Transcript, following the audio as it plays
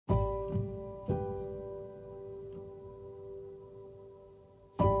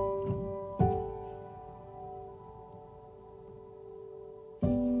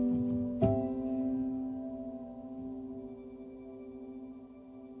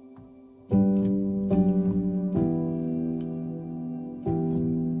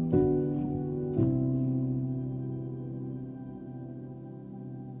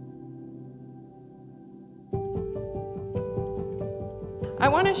I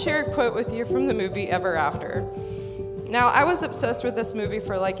want to share a quote with you from the movie Ever After. Now, I was obsessed with this movie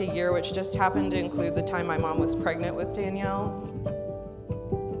for like a year, which just happened to include the time my mom was pregnant with Danielle.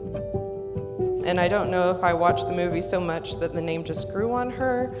 And I don't know if I watched the movie so much that the name just grew on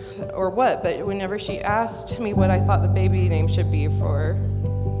her or what, but whenever she asked me what I thought the baby name should be for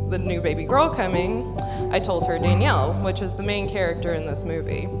the new baby girl coming, I told her Danielle, which is the main character in this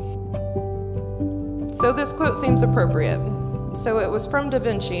movie. So this quote seems appropriate. So it was from Da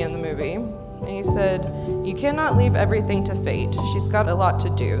Vinci in the movie, and he said, "You cannot leave everything to fate. She's got a lot to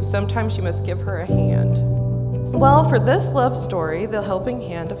do. Sometimes you must give her a hand." Well, for this love story, the helping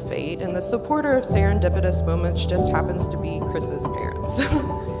hand of fate and the supporter of serendipitous moments just happens to be Kris's parents.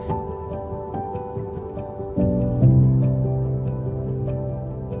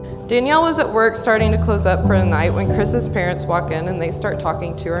 Danielle was at work starting to close up for the night when Kris's parents walk in and they start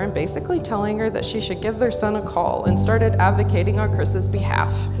talking to her and basically telling her that she should give their son a call, and started advocating on Kris's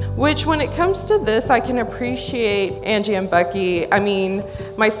behalf. Which, when it comes to this, I can appreciate Angie and Bucky. I mean,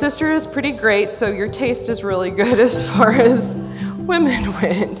 my sister is pretty great, so your taste is really good as far as women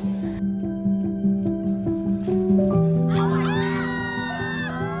went.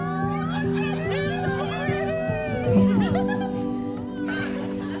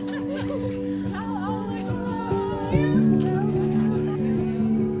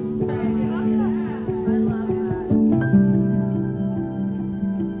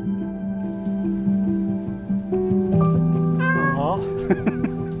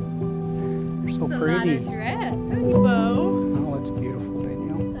 You're so pretty. Dress. Bow. Oh, that's beautiful,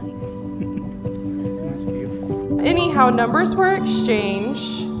 Danielle. That's beautiful. Anyhow, numbers were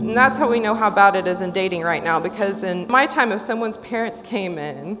exchanged, and that's how we know how bad it is in dating right now, because in my time, if someone's parents came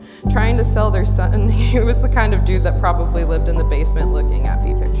in trying to sell their son, he was the kind of dude that probably lived in the basement looking at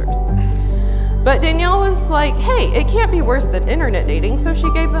feet pictures. But Danielle was like, hey, it can't be worse than internet dating, so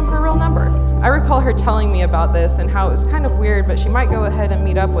she gave them her real number. I recall her telling me about this and how it was kind of weird, but she might go ahead and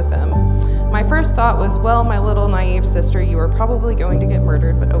meet up with them. My first thought was, well, my little naive sister, you were probably going to get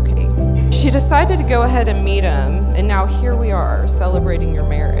murdered, but okay. She decided to go ahead and meet him, and now here we are, celebrating your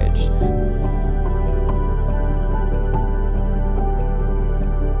marriage.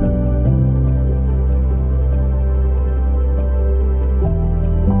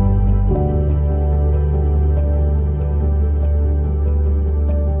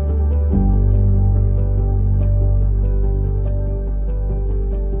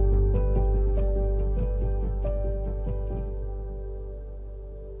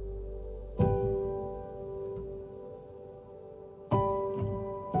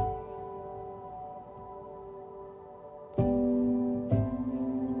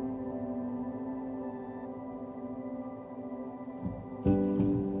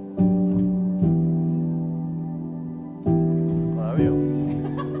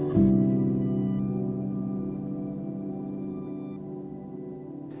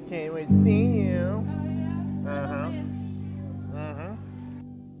 Can't wait to see you.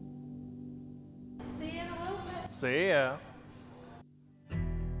 See you in a little bit. See ya.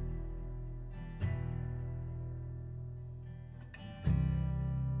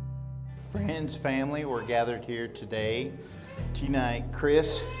 Friends, family, we're gathered here today to unite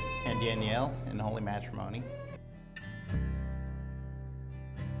Kris and Danielle in holy matrimony.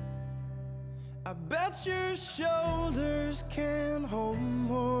 I bet your shoulders can hold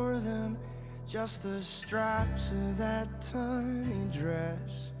more than just the straps of that tiny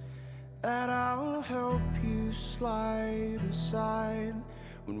dress that I'll help you slide aside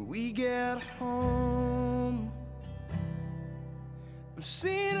when we get home. I've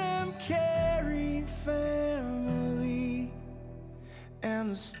seen them carry family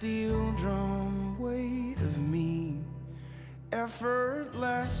and the steel drum weight of me,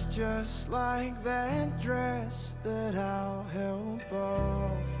 effortless, just like that dress that I'll help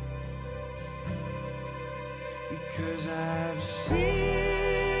off. Because I've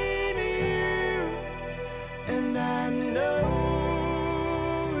seen you and I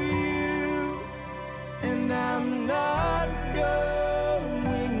know you, and I'm not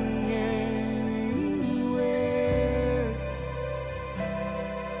going anywhere.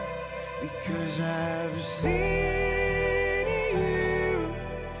 Because I've seen you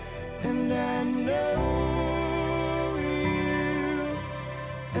and I know you,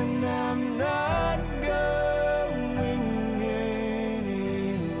 and I'm not going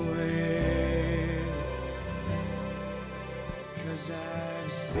anywhere. Because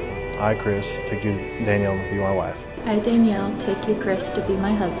I've seen. I, Kris, take you, Danielle, to be my wife. I, Danielle, take you, Kris, to be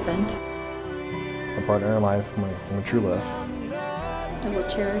my husband. My partner in life, my true love. I will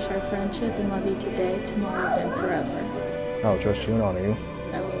cherish our friendship and love you today, tomorrow, and forever. I will trust you and honor you.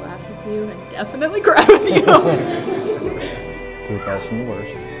 with you and definitely cry with you. Through the best and the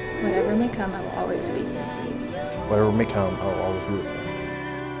worst. Whatever may come, I will always be with you. Whatever may come, I will always be with you.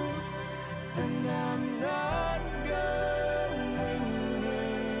 And I'm not going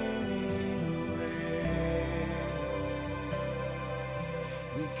anywhere,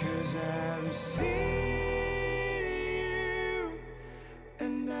 because I've seen you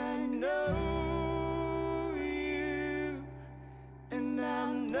and I know you, and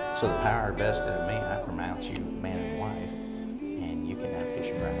I'm not. So the power vested in me, I pronounce you man and wife, and you can now kiss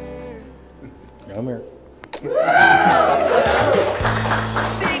your bride. I'm here. Think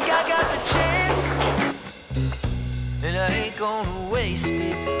I got the chance, and I ain't gonna waste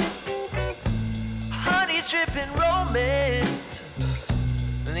it. Honey dripping romance,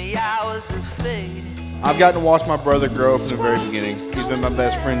 and the hours have faded. I've gotten to watch my brother grow up from the very beginning. He's been my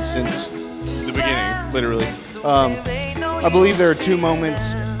best friend since the beginning, literally. I believe there are two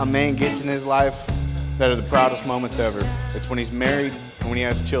moments a man gets in his life that are the proudest moments ever. It's when he's married and when he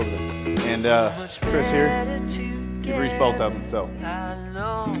has children. And Kris here, you've reached both of them, so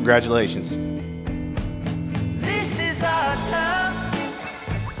congratulations. This is our time.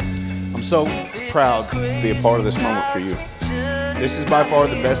 I'm so proud to be a part of this moment for you. This is by far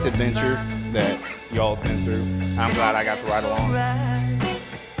the best adventure that y'all have been through. I'm glad I got to ride along.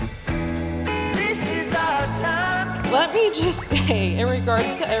 This is our time. Let me just say, in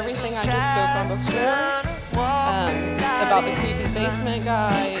regards to everything I just spoke on before, about the creepy basement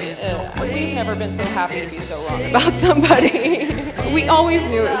guy, we've never been so happy to be so wrong about somebody. We always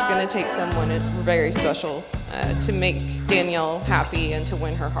knew it was going to take someone very special to make Danielle happy and to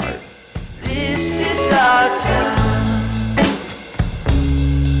win her heart. This is our time.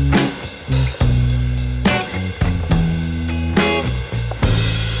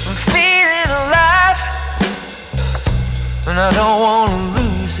 I'm feeling alive, and I don't want to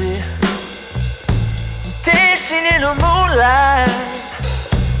lose it. I'm dancing in the moonlight,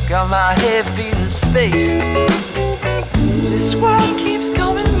 got my head feeling space. This world keeps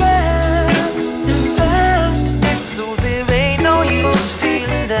coming back.